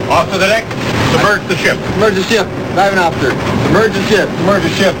Off to the deck. Submerge the ship. Submerge the ship. Diving officer. Submerge the ship. Submerge the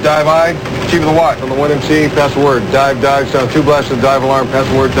ship. Dive I. Chief of the watch. On the 1MC, pass the word. Dive, dive. Sound 2 blasts of the dive alarm. Pass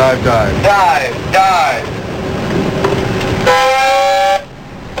the word. Dive, dive. Dive, dive.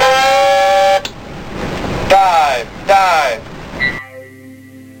 Dive, dive.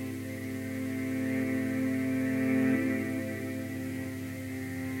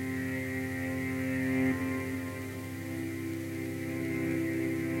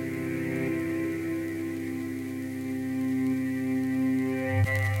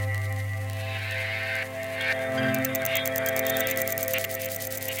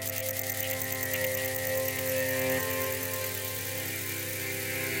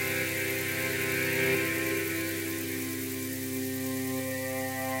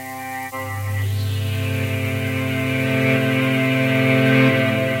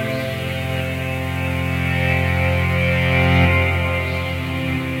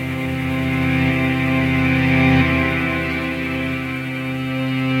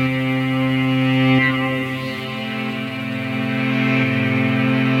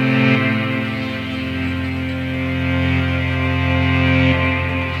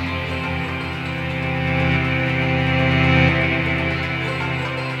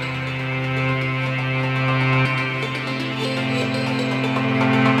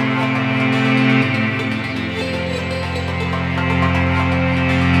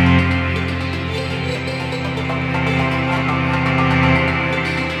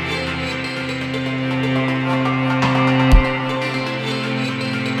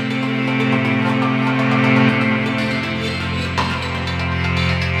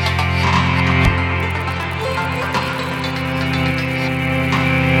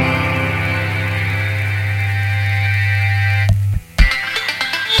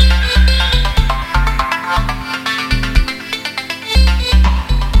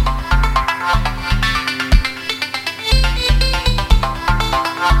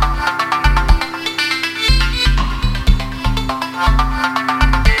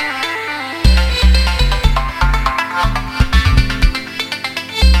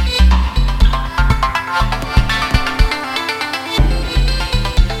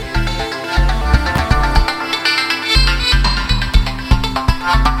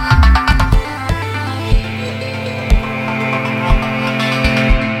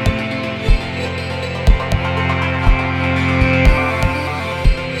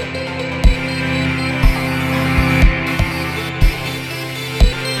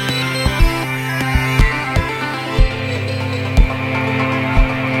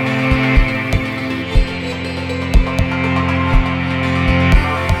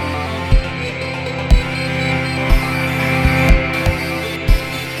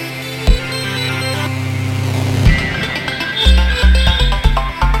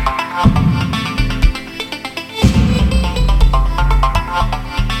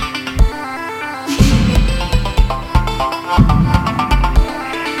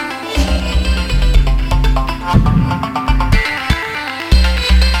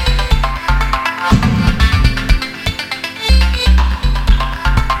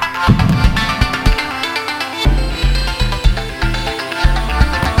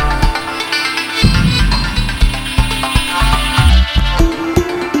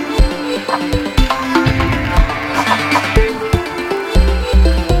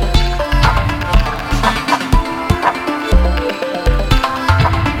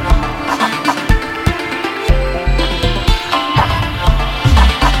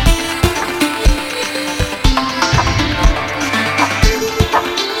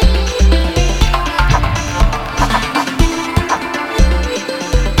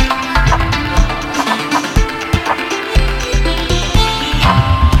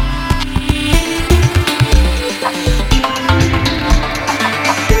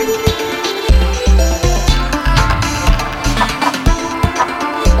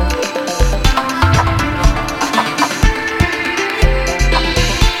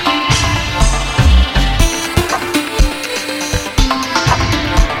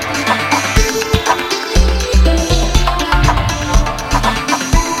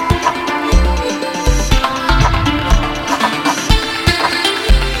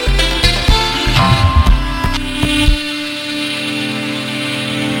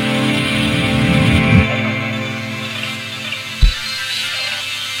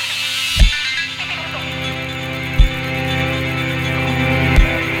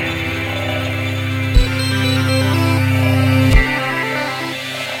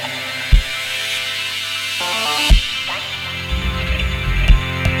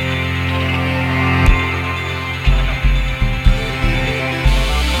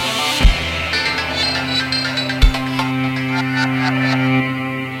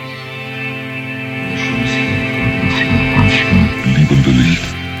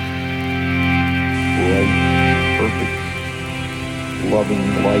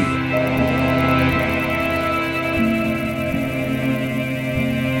 loving light.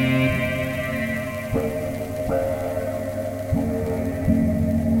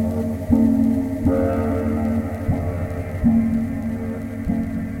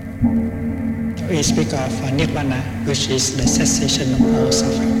 We speak of Nirvana, which is the cessation of all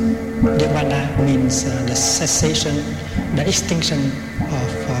suffering. Nirvana means the cessation, the extinction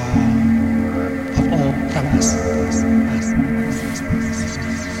of all from us.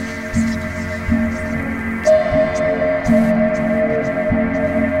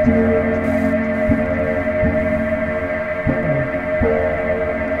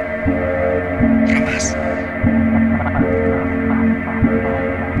 From us.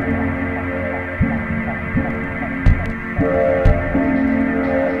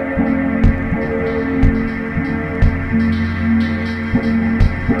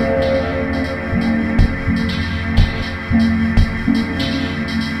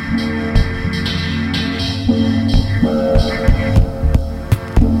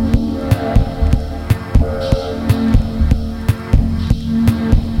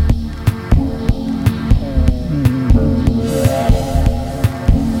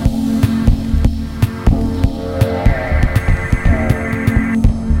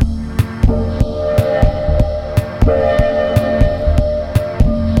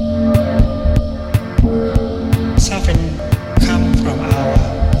 Suffering come from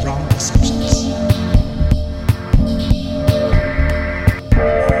our wrong perceptions.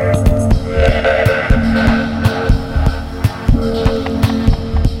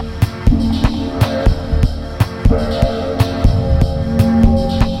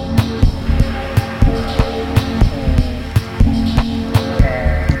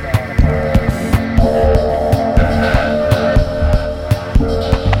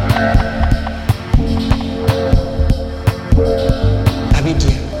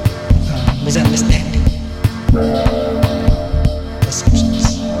 Avidya, misunderstanding, perceptions.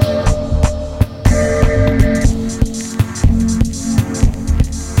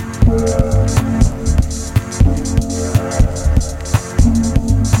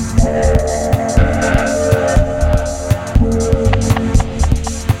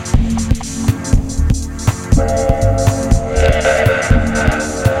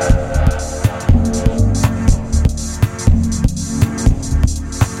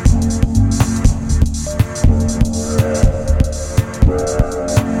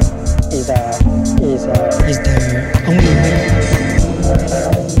 Is the only way.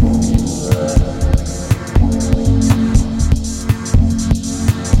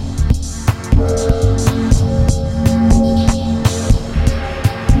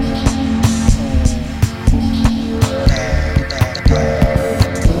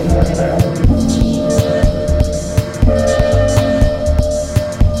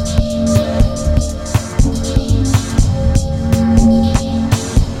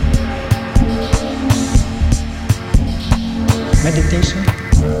 Meditation,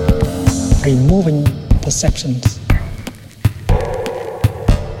 removing perceptions.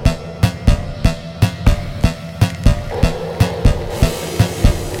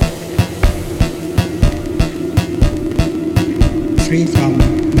 Free from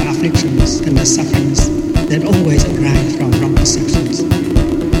the afflictions and the sufferings that always arise from wrong perceptions.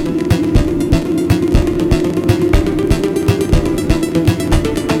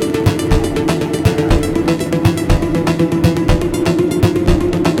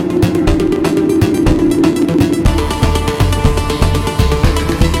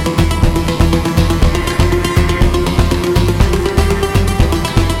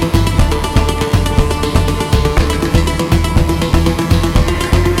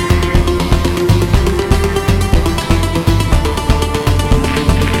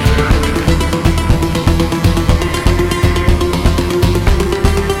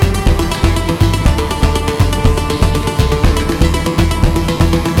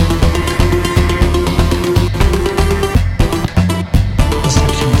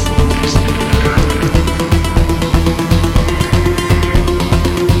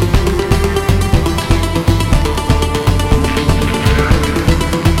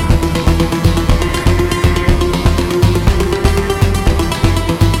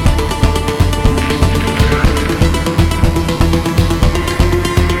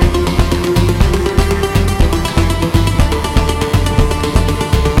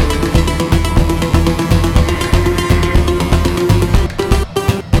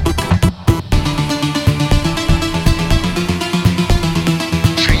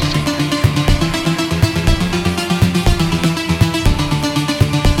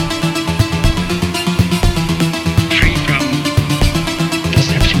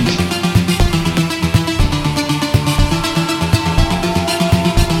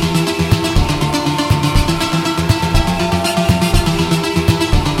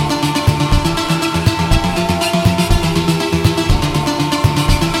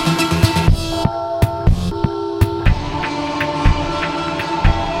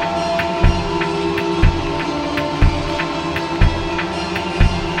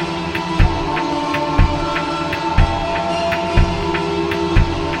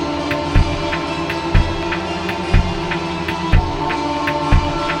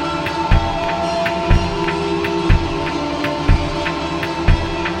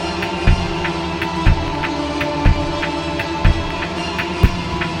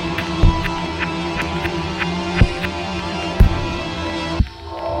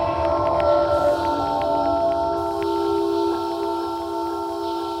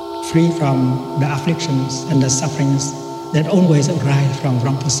 free from the afflictions and the sufferings that always arise from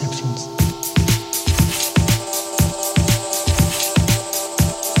wrong perceptions.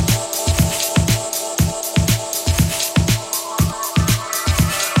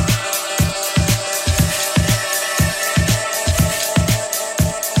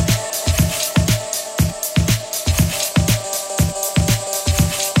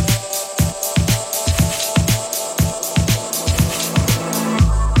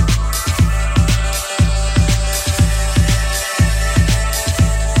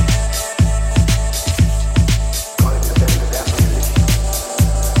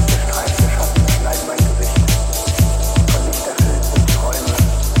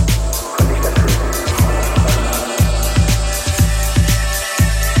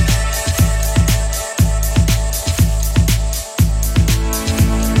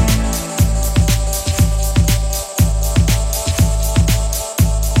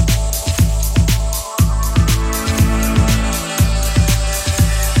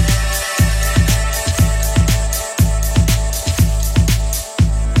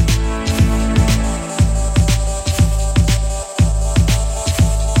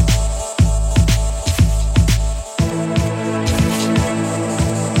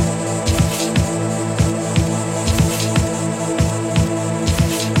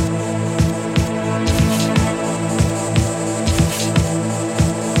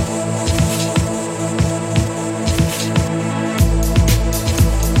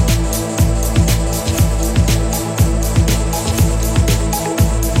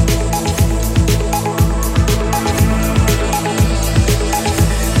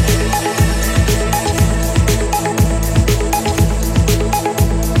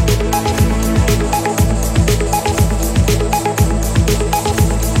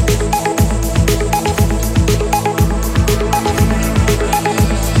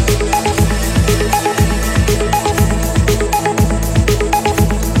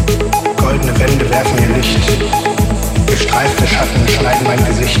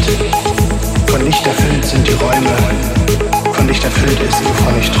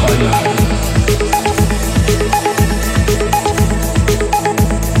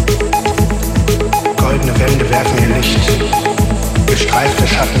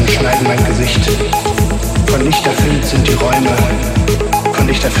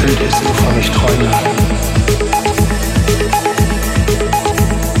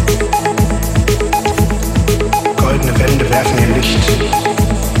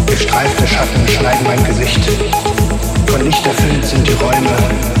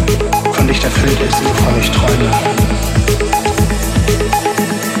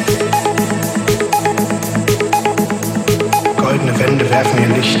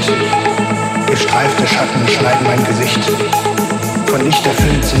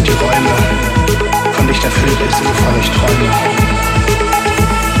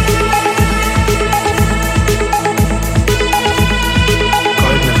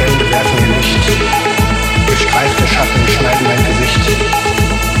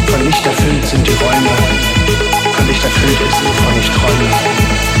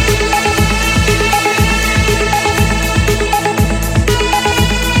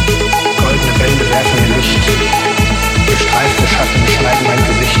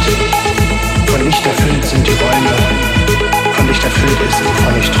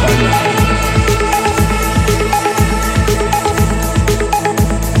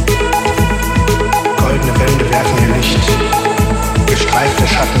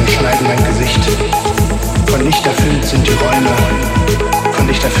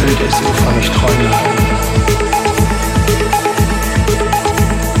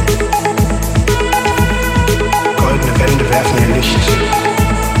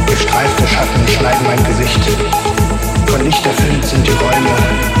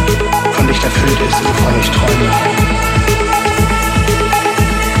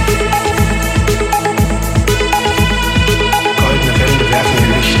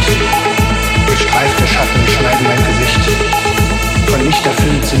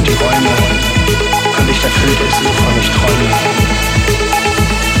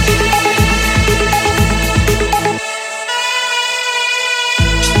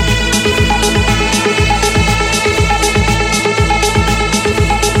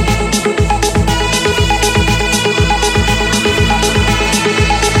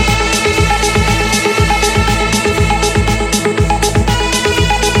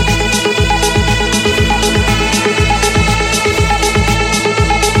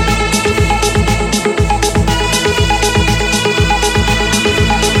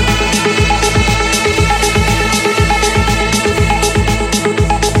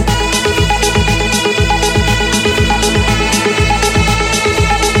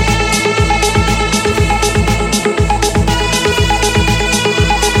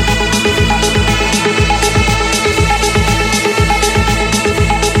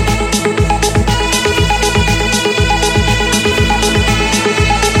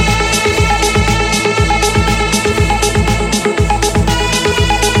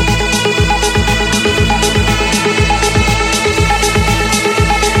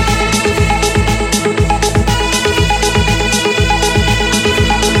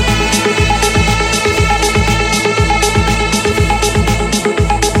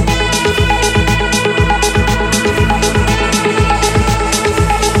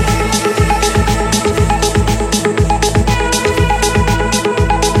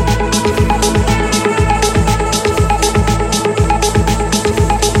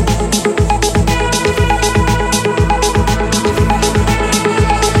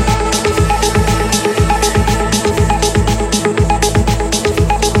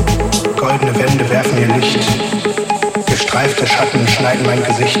 Goldene Wände werfen ihr Licht, gestreifte Schatten schneiden mein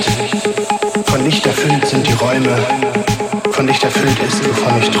Gesicht. Von Licht erfüllt sind die Räume, von Licht erfüllt ist,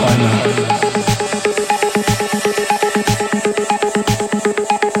 wovon ich träume.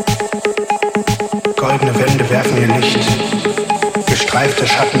 Goldene Wände werfen ihr Licht, gestreifte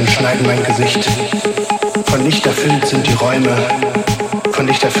Schatten schneiden mein Gesicht. Von Licht erfüllt sind die Räume, von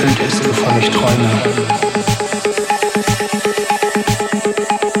Licht erfüllt ist, wovon ich träume.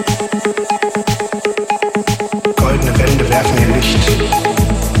 Goldene Wände werfen ihr Licht,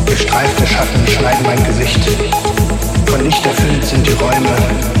 gestreifte Schatten schneiden mein Gesicht. Von Licht erfüllt sind die Räume,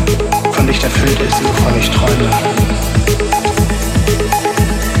 von Licht erfüllt ist, wovon ich träume.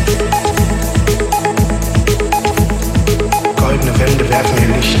 Goldene Wände werfen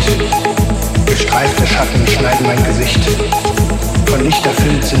ihr Licht, gestreifte Schatten schneiden mein Gesicht. Von Licht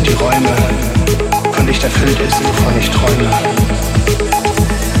erfüllt sind die Räume, von Licht erfüllt ist, wovon ich träume.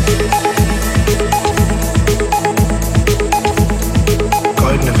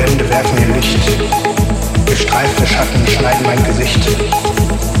 Goldene Wände werfen ihr Licht, gestreifte Schatten schneiden mein Gesicht.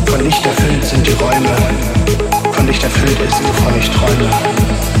 Von Licht erfüllt sind die Räume, von Licht erfüllt ist, wovon ich träume.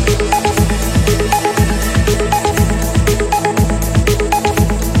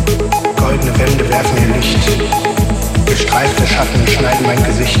 Goldene Wände werfen ihr Licht, gestreifte Schatten schneiden mein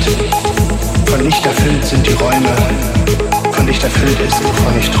Gesicht. Von Licht erfüllt sind die Räume, von Licht erfüllt ist,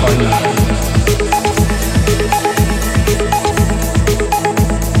 wovon ich träume.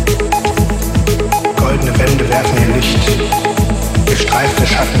 Goldene Wände werfen ihr Licht, gestreifte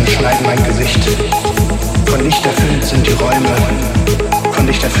Schatten schneiden mein Gesicht. Von Licht erfüllt sind die Räume, von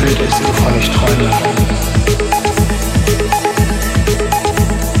Licht erfüllt ist, wovon ich träume.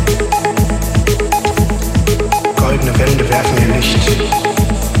 Goldene Wände werfen ihr Licht,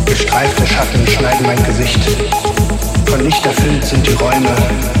 gestreifte Schatten schneiden mein Gesicht. Von Licht erfüllt sind die Räume,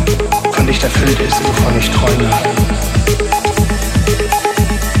 von Licht erfüllt ist, wovon ich träume.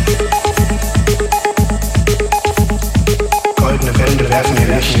 Goldene Wände werfen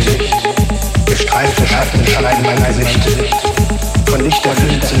ihr Licht, gestreifte Schatten schneiden mein Gesicht. Von Licht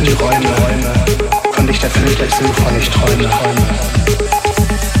erfüllt sind die Räume, von Licht erfüllt ist, wovon ich träume.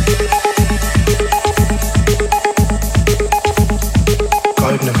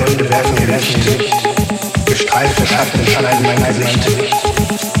 Goldene Wände werfen ihr Licht, gestreifte Schatten schneiden mein Gesicht.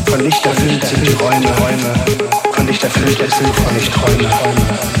 Von Licht erfüllt sind die Räume, von Licht erfüllt ist, wovon ich träume.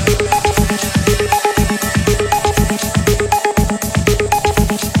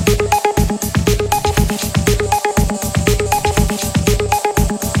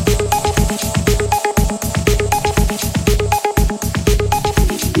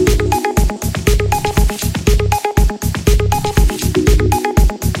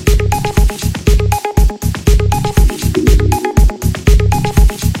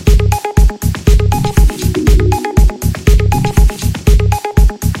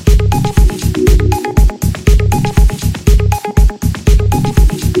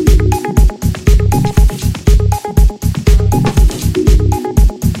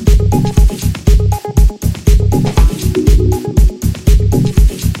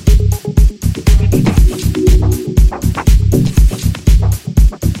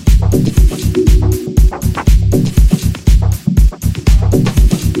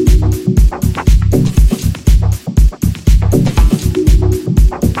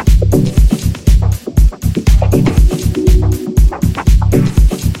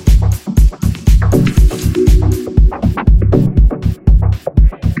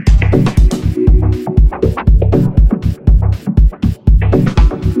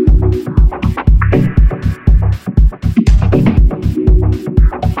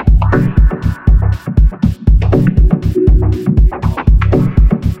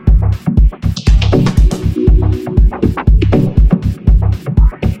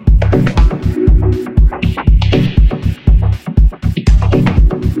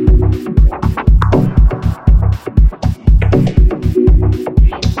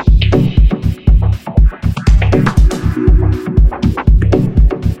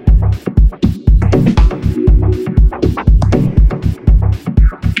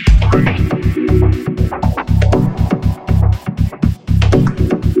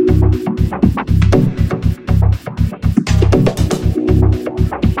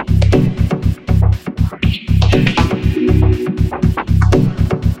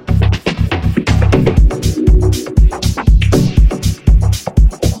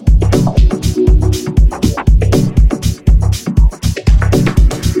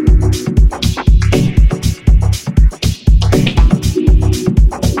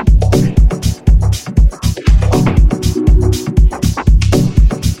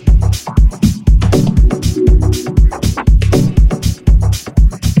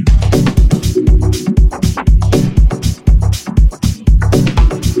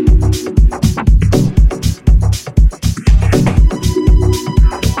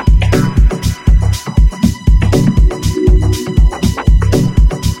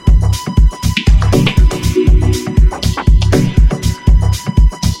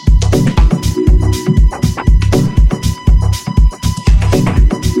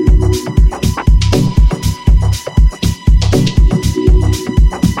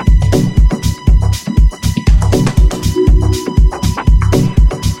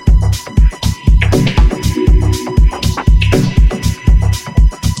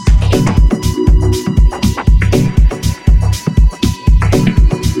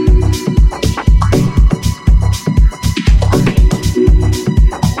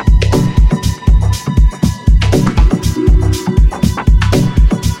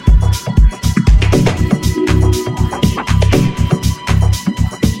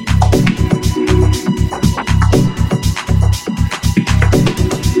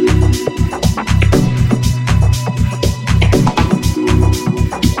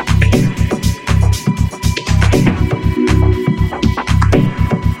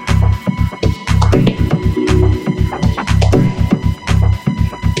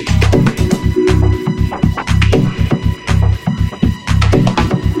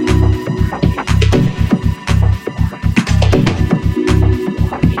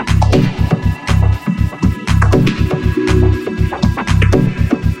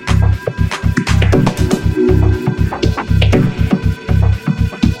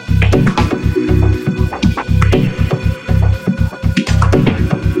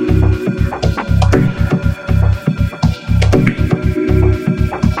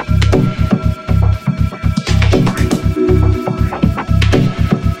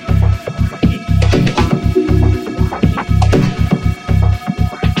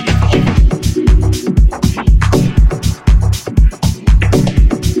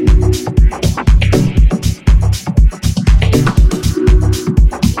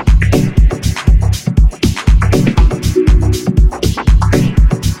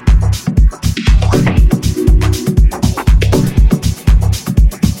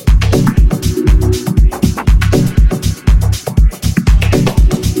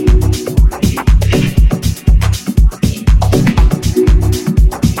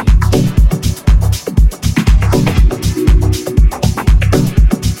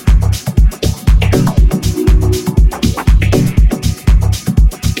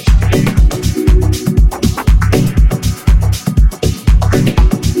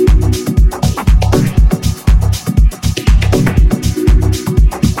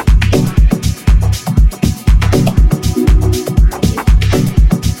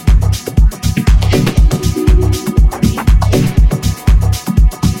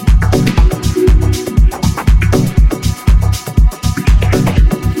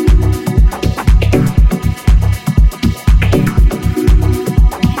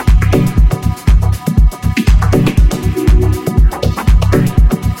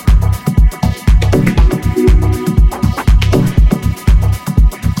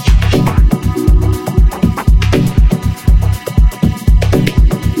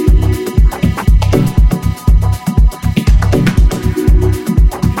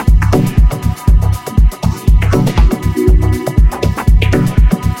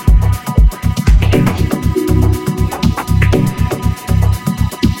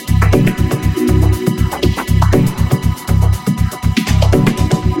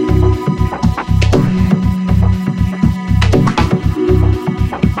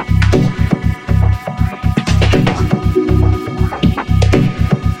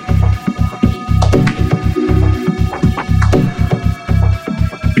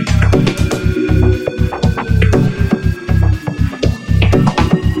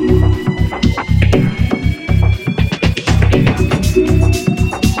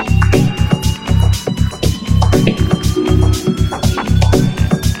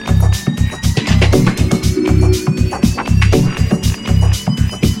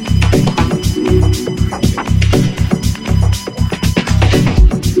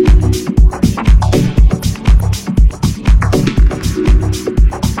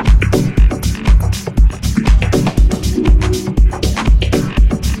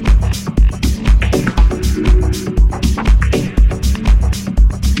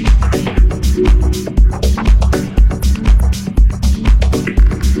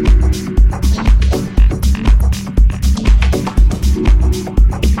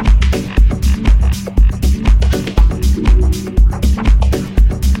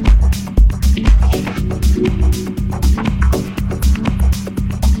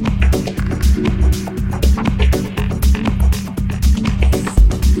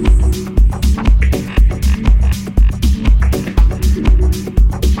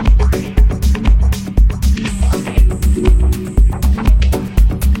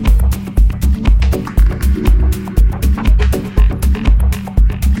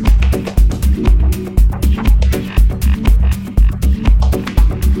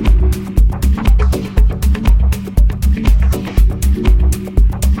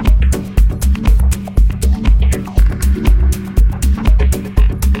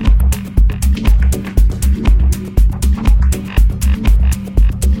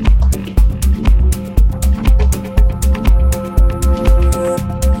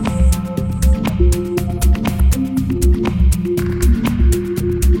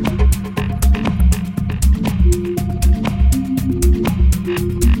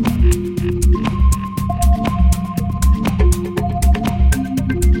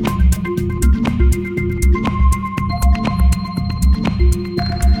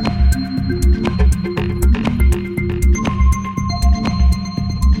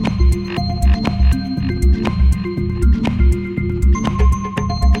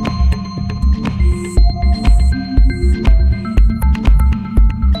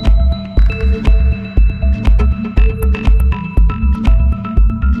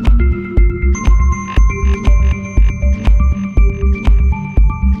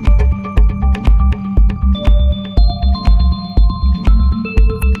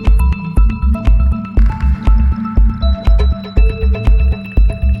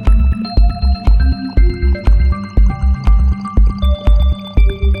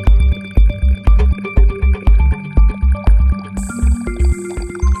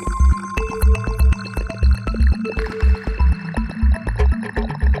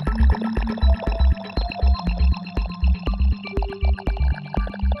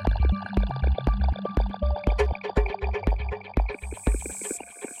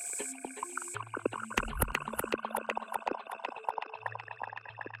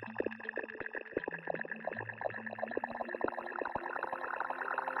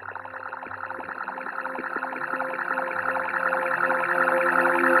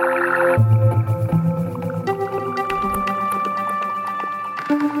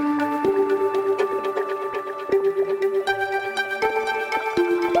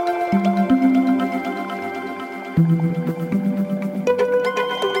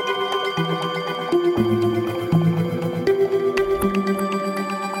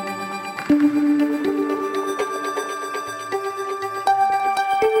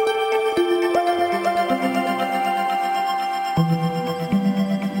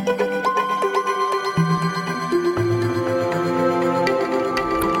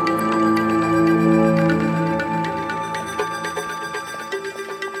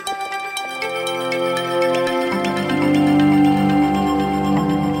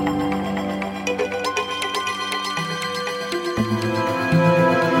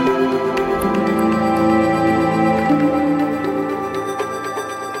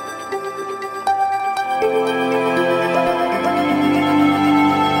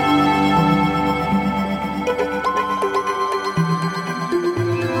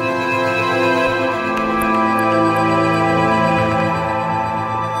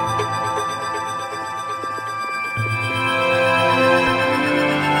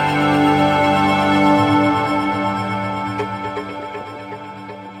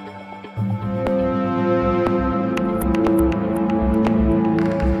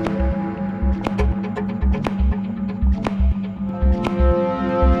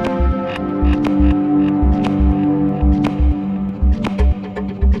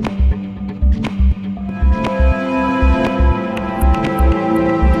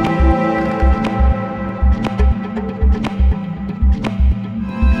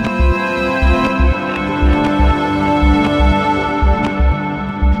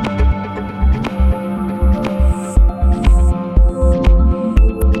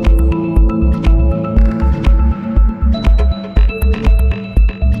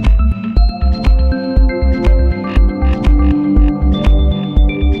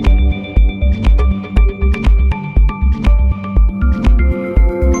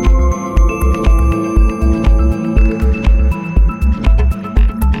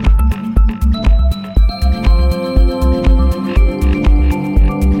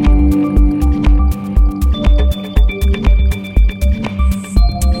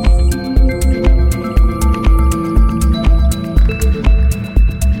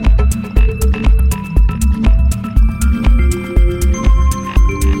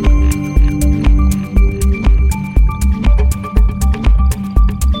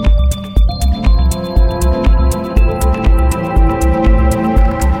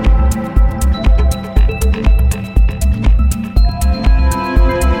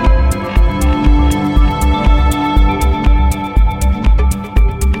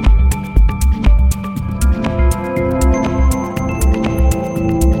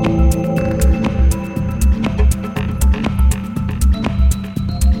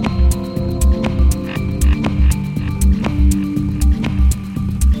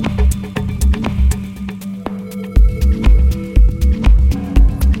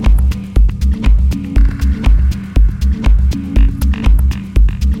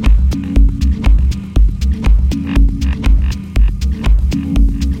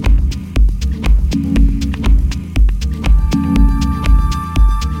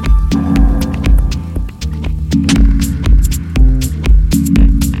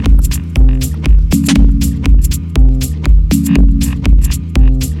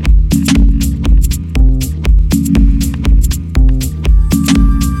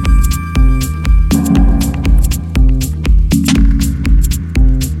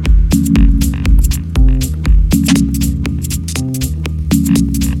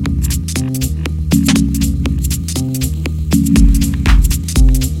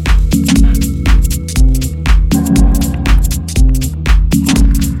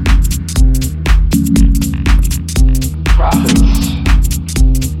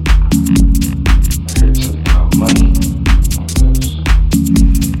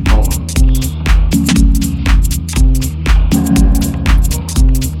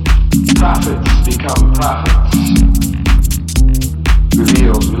 Prophets become prophets.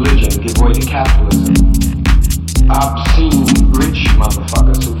 Reveals religion, give way to capitalism. Obscene rich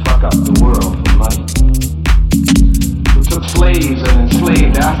motherfuckers who fuck up the world for money. Who took slaves and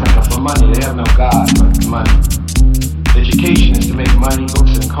enslaved Africa for money. They have no God but money. Education is to make money.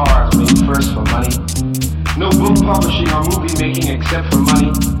 Books and cars made first for money. No book publishing or movie making except for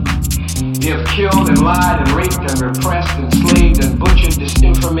money. They have killed and lied and raped and repressed, enslaved and butchered,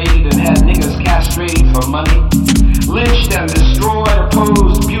 disinformated and had niggas castrated for money. Lynched and destroyed,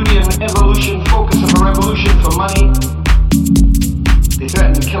 opposed beauty and evolution, focus of a revolution for money. They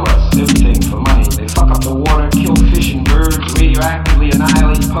threaten to kill us, everything for money. They fuck up the water, kill fish and birds, radioactively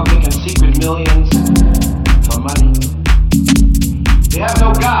annihilate public and secret millions for money. They have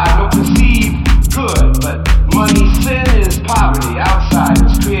no God, no perceived good, but money. Sin is poverty,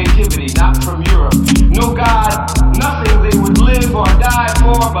 outsiders, creativity, not from Europe. No God, nothing they would live or die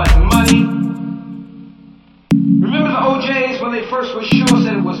for but money. Remember the OJs when they first were sure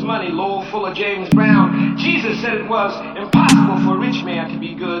said it was money. Lowell Fuller, James Brown. Jesus said it was impossible for a rich man to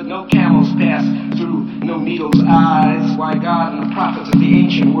be good. No camels pass through no needle's eyes. Why God and the prophets of the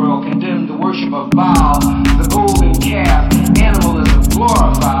ancient world condemned the worship of Baal, the golden calf, animalism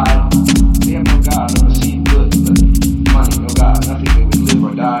glorified. They have no God, no perceived good, but money. No God, nothing they would live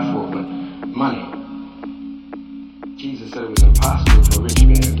or die for but money. Jesus said it was impossible for a rich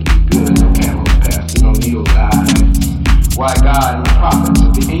man to be good. No camels pass through no needle's eyes. Why God and the prophets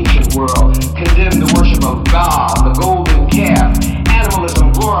of the ancient world condemned the worship of Baal, the golden calf,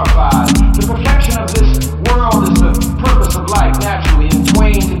 animalism glorified. The perfection of this world is the purpose of life, naturally in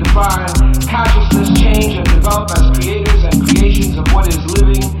twain to define consciousness, change, and develop as creators and creations of what is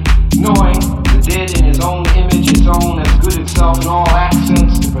living, knowing the dead in his own image, its own as good itself in all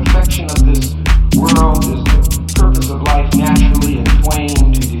accents. The perfection of this world is the purpose of life, naturally in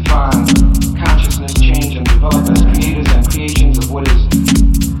twain to define consciousness, change, and develop as creators and creations of what is.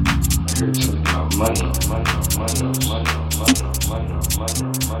 I heard something about money.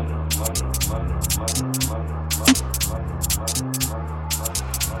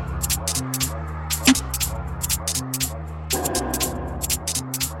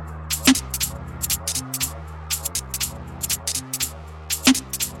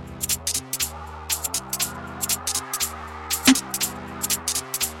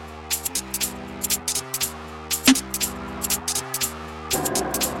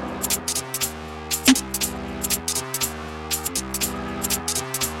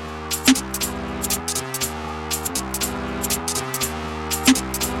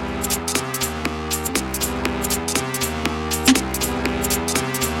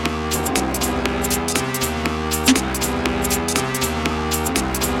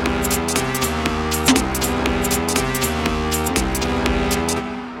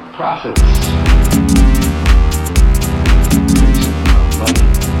 Prophets.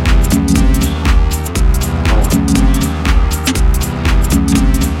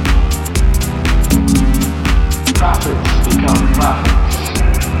 Prophets become prophets.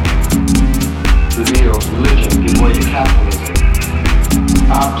 Reveals religion, give way to capitalism.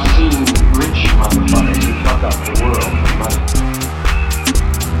 Obscene rich motherfuckers who fuck up the world for money.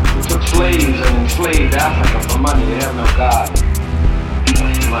 Who took slaves and enslaved Africa for money. They have no God.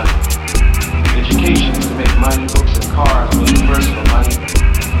 Money.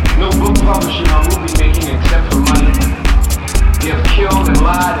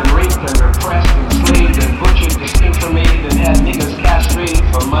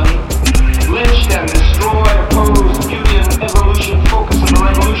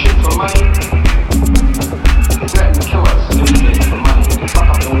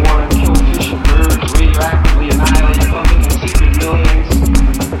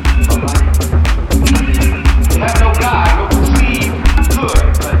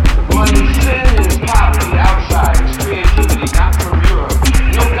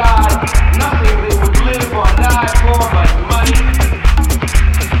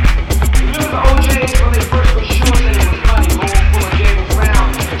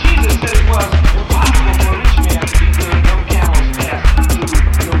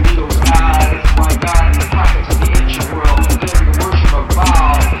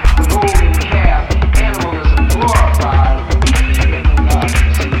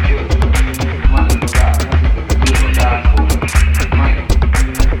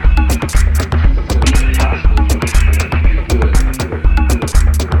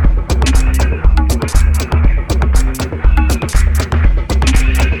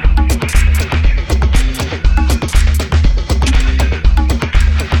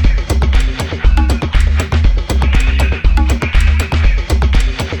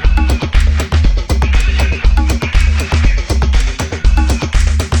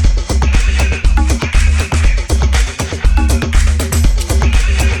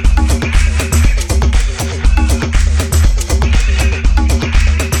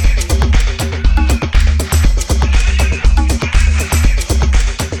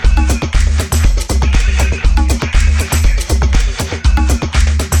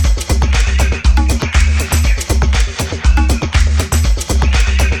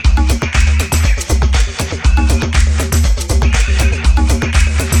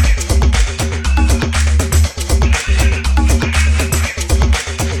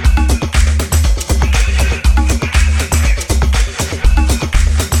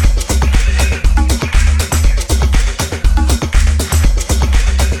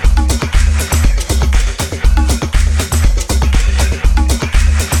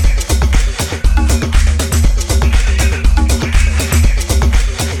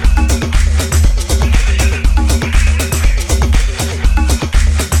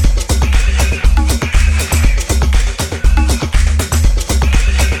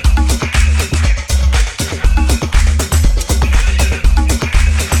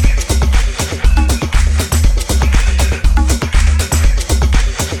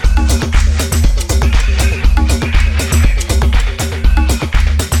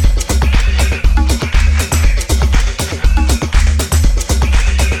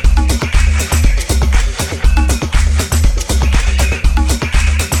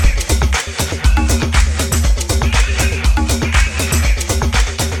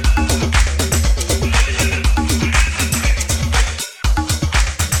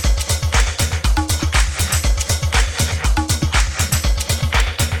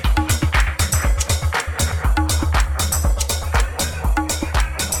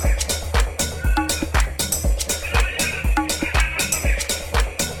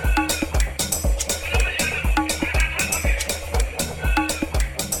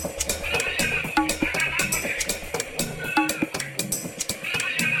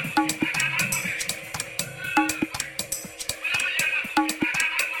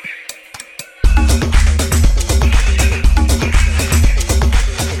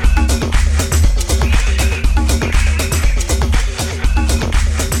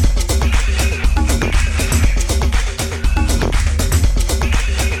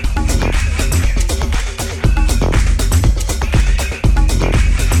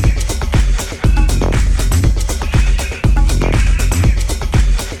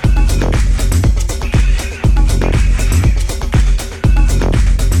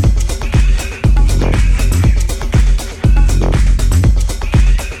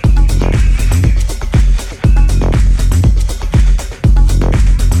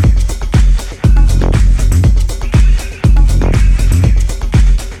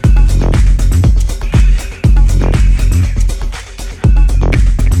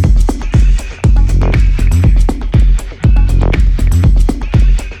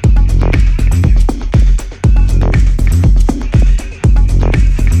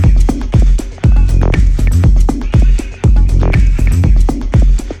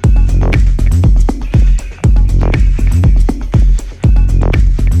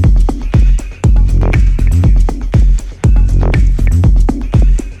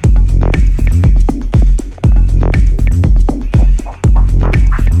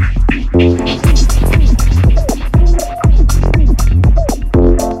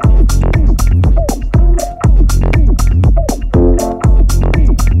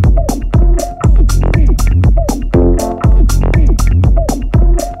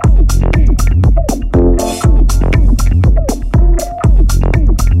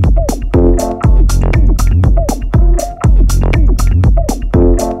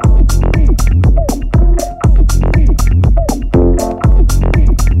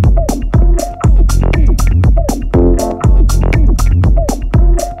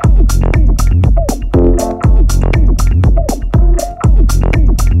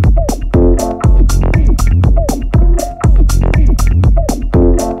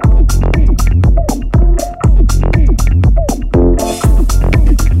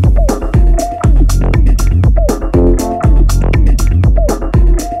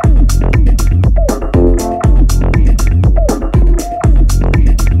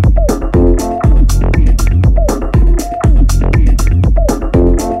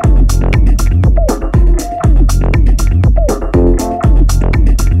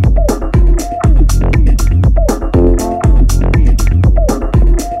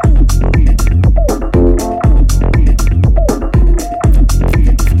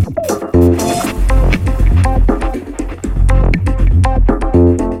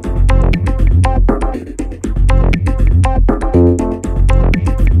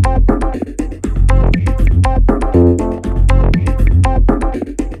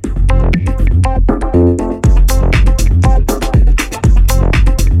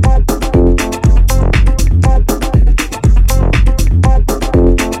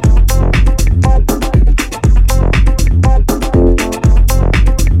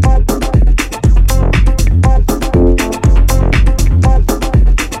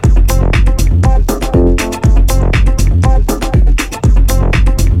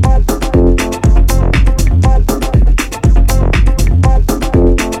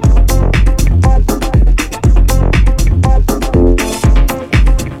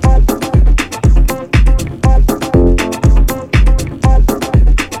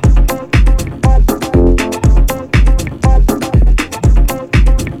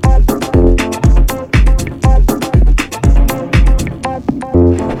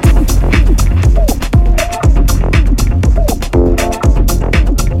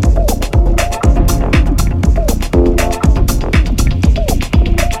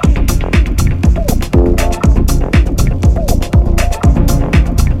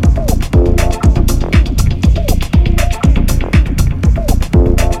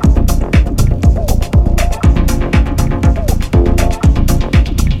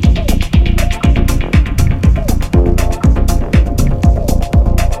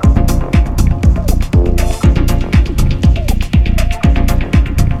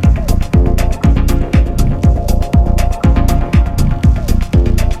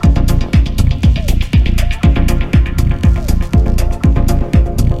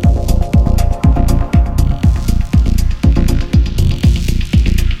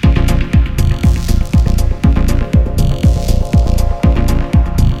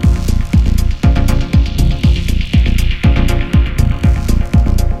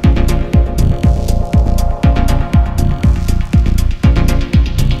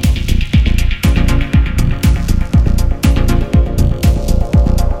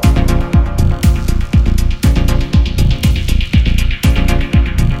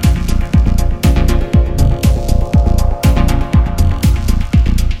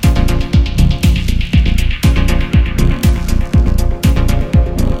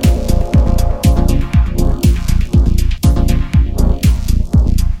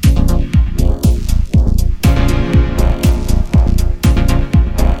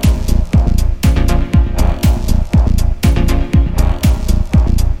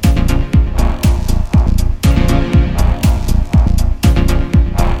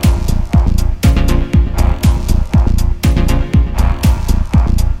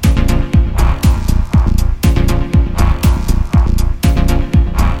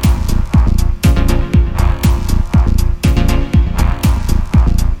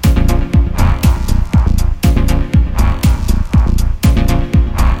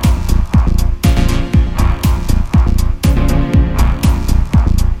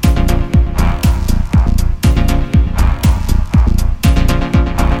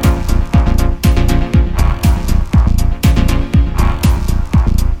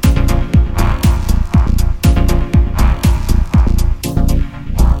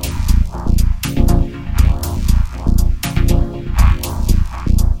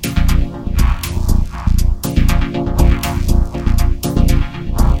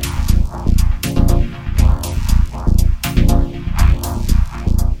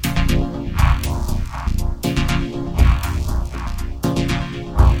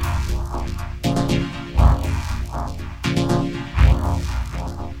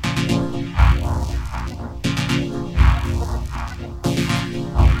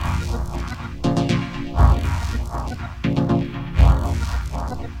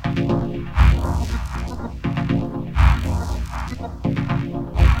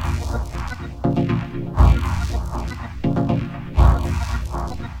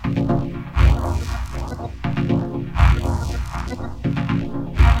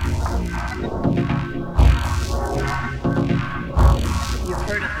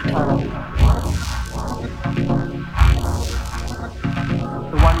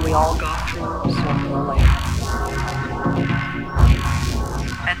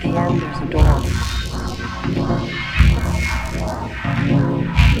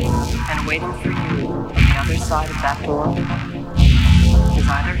 side of that door is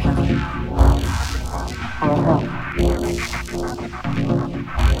either heaven or hell.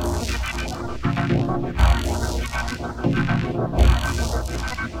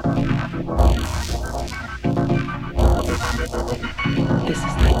 This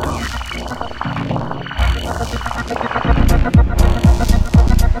is that door.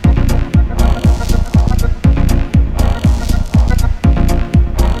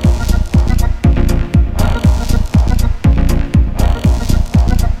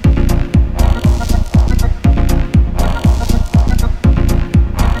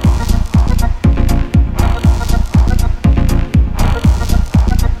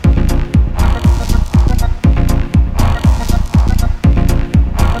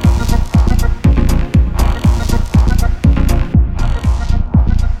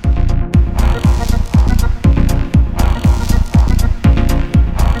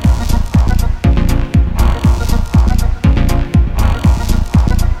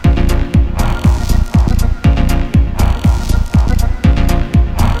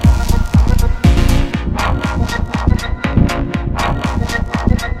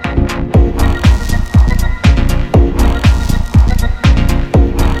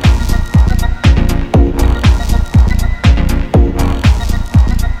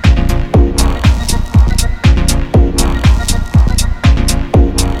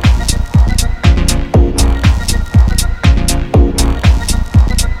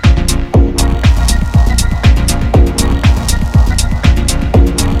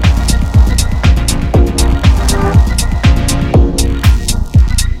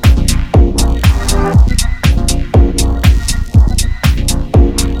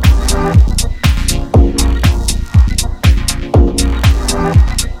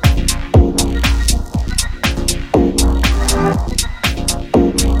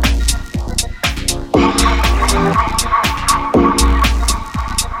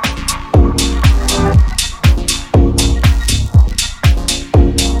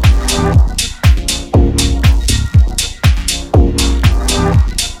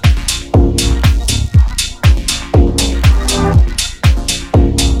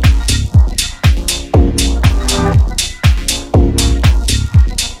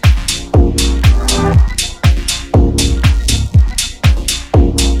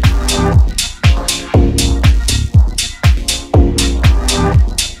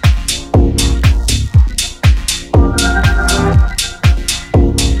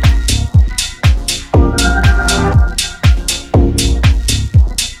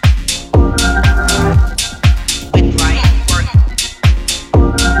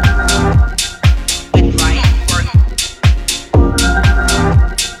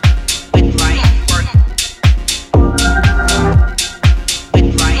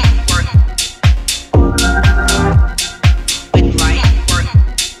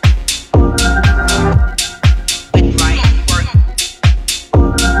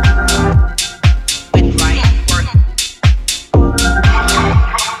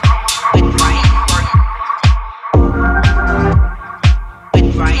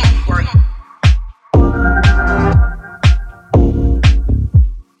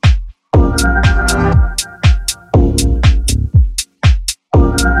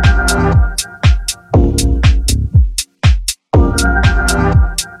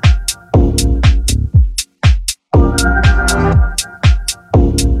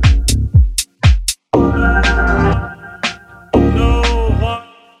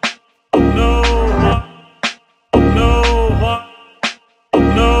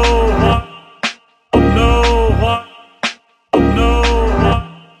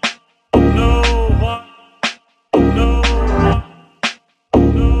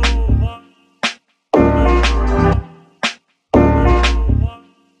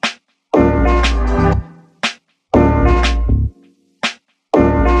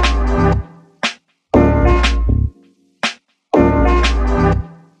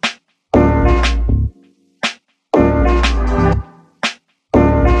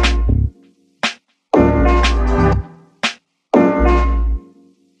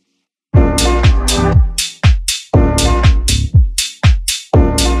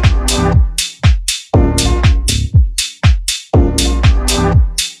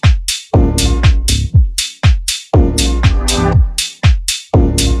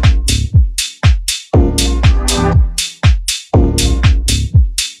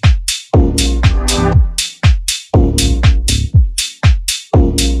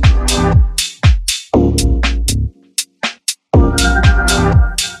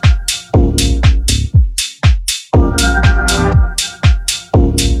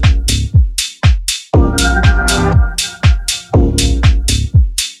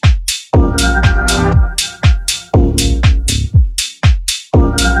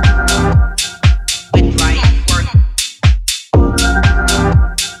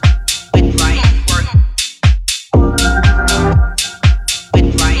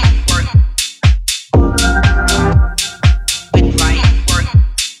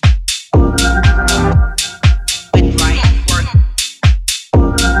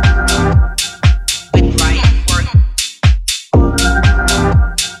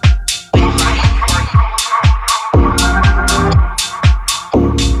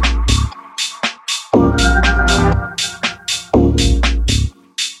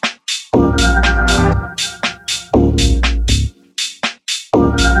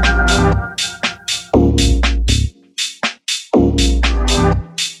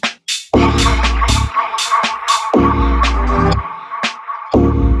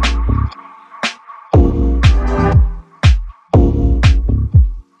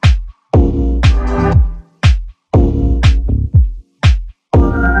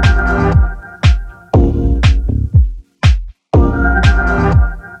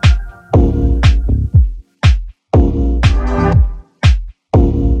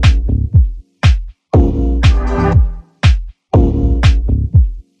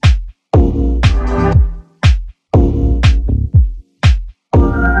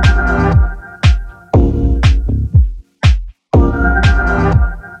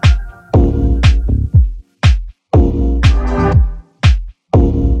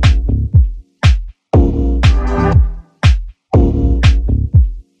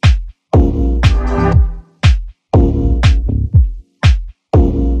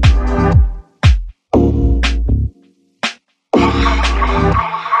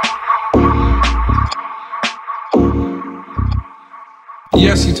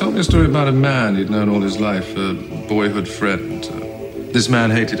 Yes, he told me a story about a man he'd known all his life, a boyhood friend. This man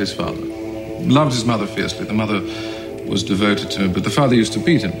hated his father, loved his mother fiercely. The mother was devoted to him, but the father used to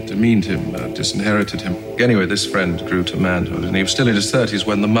beat him, demeaned him, disinherited him. Anyway, this friend grew to manhood, and he was still in his 30s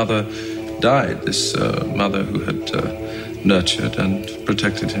when the mother died, this mother who had nurtured and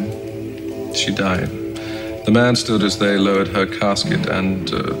protected him. She died. The man stood as they lowered her casket and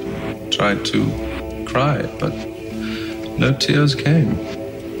tried to cry, but no tears came.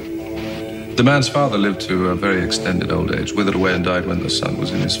 The man's father lived to a very extended old age, withered away and died when the son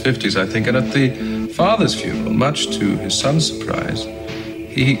was in his 50s, I think. And at the father's funeral, much to his son's surprise,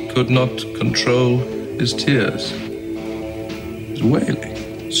 he could not control his tears. He was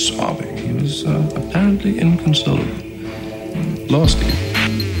wailing, sobbing. He was apparently inconsolable. Lost even.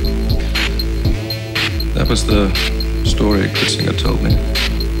 That was the story Kritzinger told me.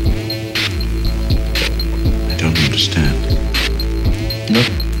 I don't understand. No.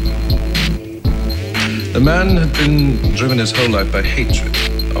 The man had been driven his whole life by hatred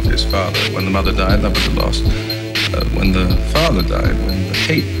of his father. When the mother died, that was a loss. When the father died, when the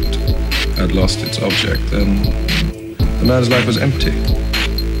hate had lost its object, then the man's life was empty.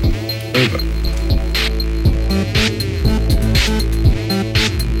 Over.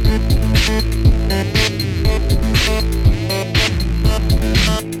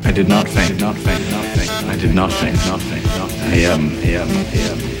 I did not faint. I did not faint.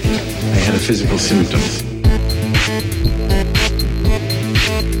 I had a physical symptom.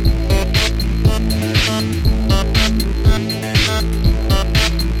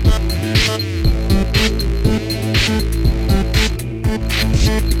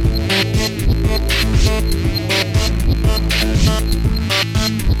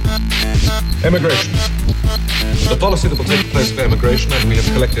 Emigration. The policy that will take place of emigration, and we have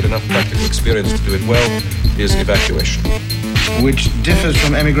collected enough practical experience to do it well, is evacuation. Which differs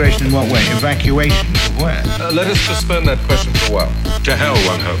from emigration in what way? Evacuation of where? Let us postpone that question for a while. To hell,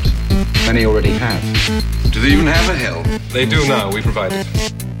 one hoped. Many already have. Do they even have a hell? They do now, we provide it.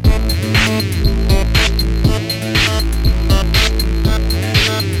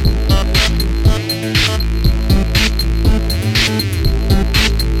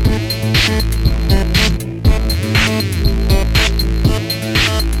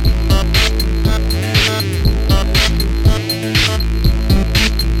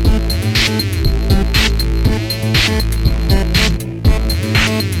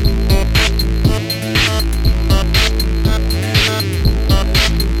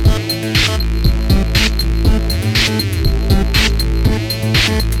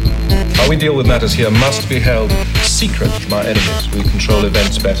 How we deal with matters here must be held secret from our enemies. We control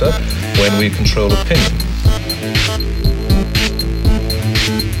events better when we control opinion.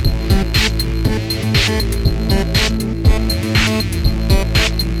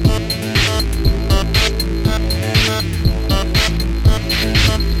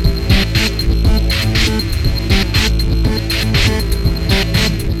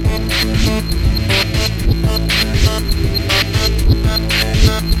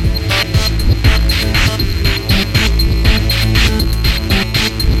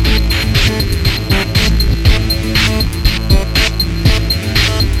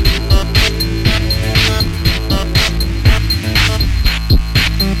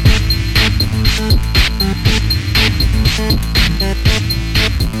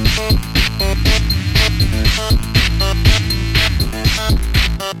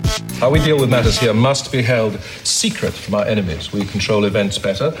 How we deal with matters here must be held secret from our enemies. We control events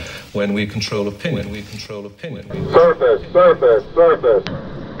better when we control opinion. Surface.